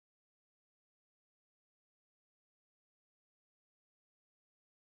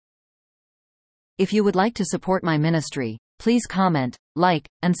If you would like to support my ministry, please comment, like,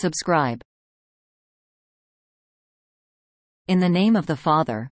 and subscribe. In the name of the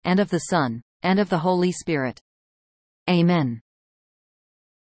Father, and of the Son, and of the Holy Spirit. Amen.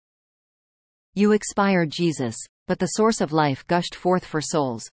 You expired, Jesus, but the source of life gushed forth for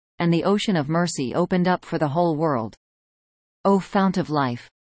souls, and the ocean of mercy opened up for the whole world. O fount of life,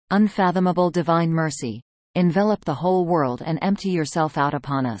 unfathomable divine mercy, envelop the whole world and empty yourself out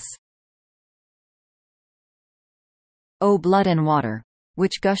upon us. O blood and water,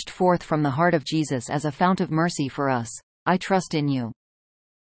 which gushed forth from the heart of Jesus as a fount of mercy for us, I trust in you.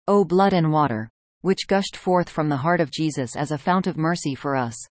 O blood and water, which gushed forth from the heart of Jesus as a fount of mercy for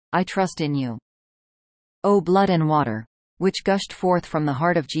us, I trust in you. O blood and water, which gushed forth from the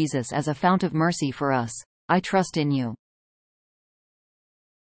heart of Jesus as a fount of mercy for us, I trust in you.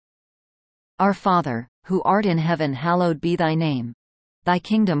 Our Father, who art in heaven, hallowed be thy name. Thy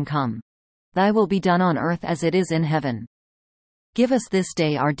kingdom come. Thy will be done on earth as it is in heaven. Give us this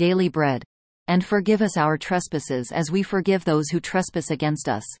day our daily bread, and forgive us our trespasses as we forgive those who trespass against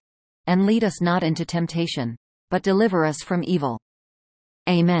us. And lead us not into temptation, but deliver us from evil.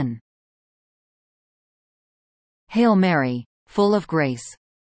 Amen. Hail Mary, full of grace.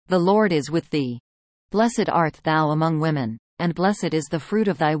 The Lord is with thee. Blessed art thou among women, and blessed is the fruit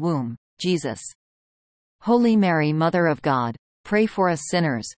of thy womb, Jesus. Holy Mary, Mother of God, pray for us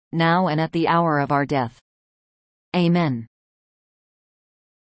sinners, now and at the hour of our death. Amen.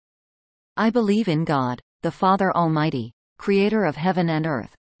 I believe in God, the Father Almighty, creator of heaven and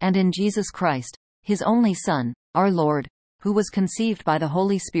earth, and in Jesus Christ, his only Son, our Lord, who was conceived by the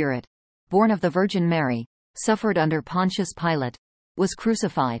Holy Spirit, born of the Virgin Mary, suffered under Pontius Pilate, was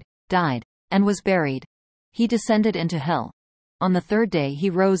crucified, died, and was buried. He descended into hell. On the third day he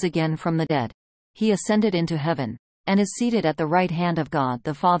rose again from the dead. He ascended into heaven, and is seated at the right hand of God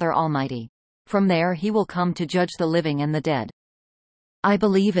the Father Almighty. From there he will come to judge the living and the dead. I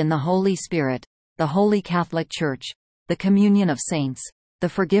believe in the Holy Spirit, the Holy Catholic Church, the communion of saints, the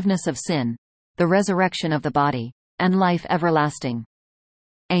forgiveness of sin, the resurrection of the body, and life everlasting.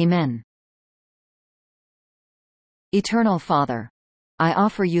 Amen. Eternal Father, I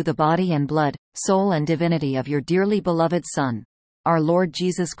offer you the body and blood, soul and divinity of your dearly beloved Son, our Lord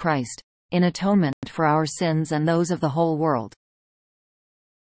Jesus Christ, in atonement for our sins and those of the whole world.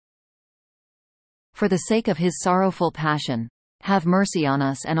 For the sake of his sorrowful passion, have mercy on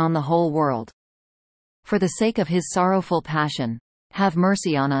us and on the whole world. For the sake of his sorrowful passion, have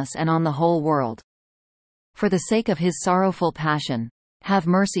mercy on us and on the whole world. For the sake of his sorrowful passion, have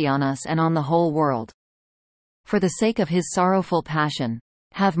mercy on us and on the whole world. For the sake of his sorrowful passion,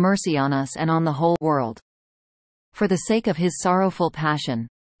 have mercy on us and on the whole world. For the sake of his sorrowful passion,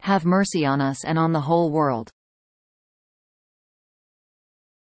 have mercy on us and on the whole world.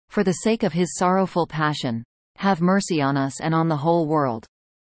 For the sake of his sorrowful passion, have mercy on us and on the whole world.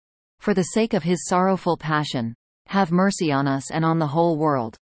 For the sake of his sorrowful passion, have mercy on us and on the whole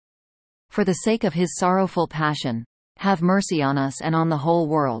world. For the sake of his sorrowful passion, have mercy on us and on the whole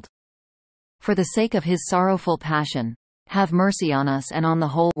world. For the sake of his sorrowful passion, have mercy on us and on the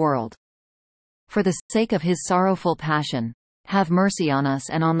whole world. For the sake of his sorrowful passion, have mercy on us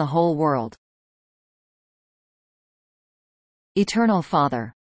and on the whole world. Eternal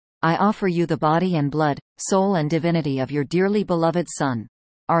Father, I offer you the body and blood, soul and divinity of your dearly beloved Son,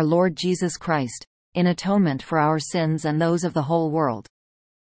 our Lord Jesus Christ, in atonement for our sins and those of the whole world.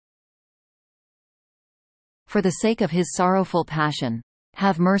 For the sake of his sorrowful passion,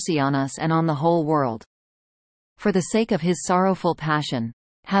 have mercy on us and on the whole world. For the sake of his sorrowful passion,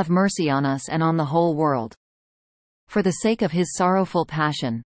 have mercy on us and on the whole world. For the sake of his sorrowful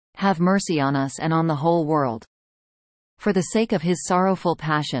passion, have mercy on us and on the whole world. For the sake of his sorrowful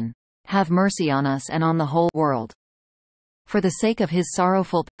passion, have mercy on us and on the whole world. For the sake of his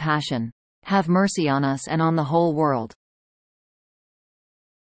sorrowful passion, have mercy on us and on the whole world.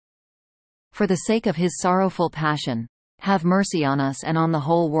 For the sake of his sorrowful passion, have mercy on us and on the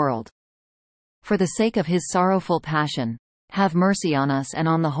whole world. For the sake of his sorrowful passion, have mercy on us and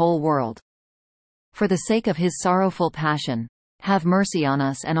on the whole world. For the sake of his sorrowful passion, have mercy on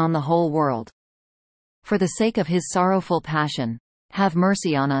us and on the whole world. For the sake of his sorrowful passion, have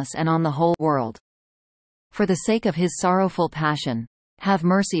mercy on us and on the whole world. For the sake of his sorrowful passion, have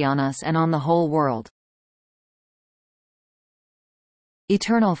mercy on us and on the whole world.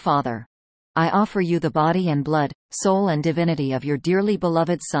 Eternal Father, I offer you the body and blood, soul and divinity of your dearly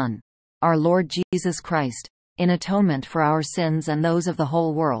beloved Son, our Lord Jesus Christ, in atonement for our sins and those of the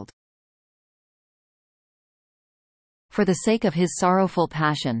whole world. For the sake of his sorrowful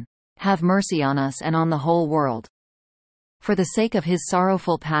passion, have mercy on us and on the whole world. For the sake of his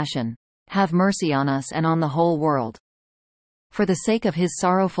sorrowful passion, have mercy on us and on the whole world. For the sake of his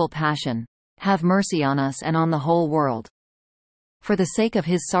sorrowful passion, have mercy on us and on the whole world. For the sake of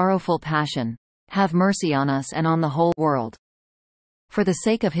his sorrowful passion, have mercy on us and on the whole world. For the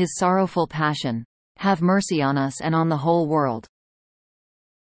sake of his sorrowful passion, have mercy on us and on the whole world.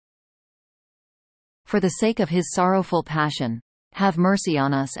 For the sake of his sorrowful passion, have mercy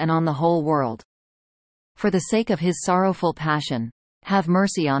on us and on the whole world. For the sake of his sorrowful passion, have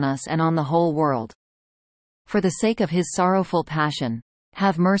mercy on us and on the whole world. For the sake of his sorrowful passion,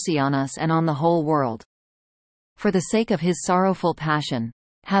 have mercy on us and on the whole world. For the sake of his sorrowful passion,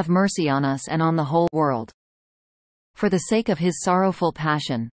 have mercy on us and on the whole world. For the sake of his sorrowful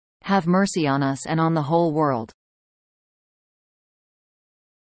passion, have mercy on us and on the whole world.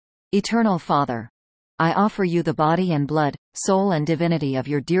 Eternal Father, I offer you the body and blood, soul and divinity of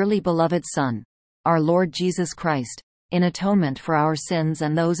your dearly beloved Son, our Lord Jesus Christ, in atonement for our sins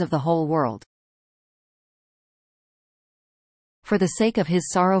and those of the whole world. For the sake of his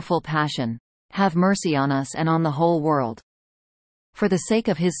sorrowful passion, have mercy on us and on the whole world. For the sake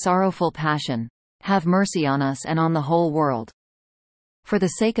of his sorrowful passion, have mercy on us and on the whole world. For the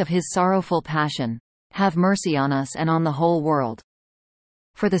sake of his sorrowful passion, have mercy on us and on the whole world.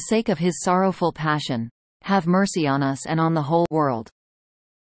 For the sake of his sorrowful passion, have mercy on us and on the whole world.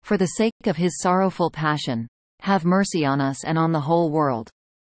 For the sake of his sorrowful passion, have mercy on us and on the whole world.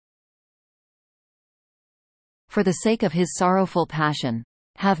 For the sake of his sorrowful passion,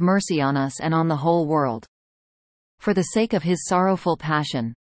 have mercy on us and on the whole world. For the sake of his sorrowful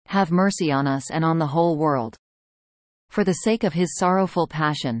passion, have mercy on us and on the whole world. For the sake of his sorrowful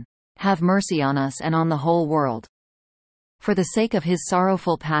passion, have mercy on us and on the whole world. For the sake of his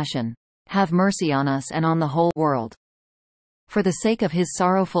sorrowful passion, have mercy on us and on the whole world. For the sake of his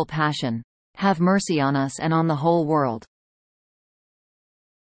sorrowful passion, have mercy on us and on the whole world.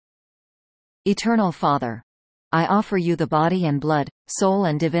 Eternal Father, I offer you the body and blood, soul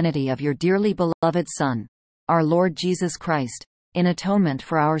and divinity of your dearly beloved Son, our Lord Jesus Christ, in atonement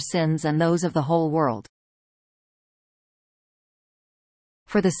for our sins and those of the whole world.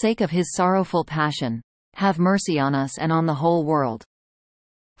 For the sake of his sorrowful passion, have mercy on us and on the whole world.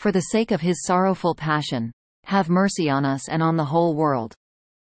 For the sake of his sorrowful passion, have mercy on us and on the whole world.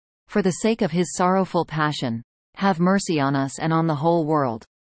 For the sake of his sorrowful passion, have mercy on us and on the whole world.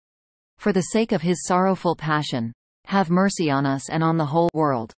 For the sake of his sorrowful passion, have mercy on us and on the whole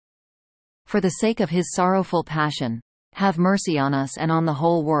world. For the sake of his sorrowful passion, have mercy on us and on the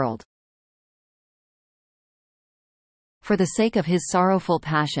whole world. For the sake of his sorrowful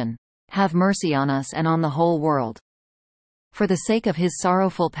passion, have mercy on us and on the whole world. For the sake of his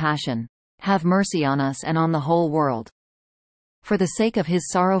sorrowful passion, have mercy on us and on the whole world. For the sake of his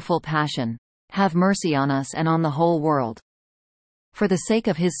sorrowful passion, have mercy on us and on the whole world. For the sake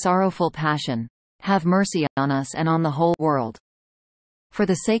of his sorrowful passion, have mercy on us and on the whole world. For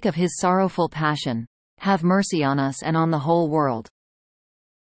the sake of his sorrowful passion, have mercy on us and on the whole world.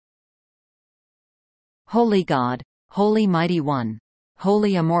 Holy God, Holy Mighty One,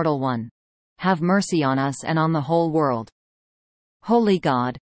 Holy Immortal One, have mercy on us and on the whole world. Holy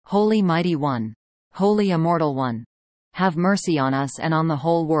God, Holy Mighty One, Holy Immortal One, have mercy on us and on the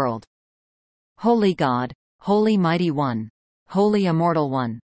whole world. Holy God, Holy Mighty One, Holy Immortal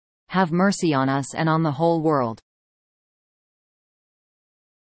One, have mercy on us and on the whole world.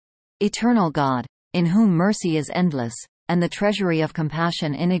 Eternal God, in whom mercy is endless, and the treasury of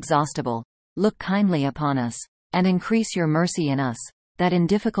compassion inexhaustible, look kindly upon us, and increase your mercy in us, that in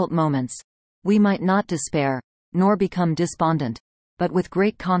difficult moments, we might not despair, nor become despondent, but with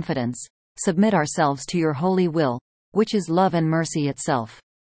great confidence, submit ourselves to your holy will, which is love and mercy itself.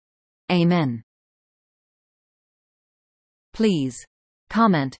 Amen. Please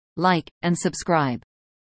comment, like, and subscribe.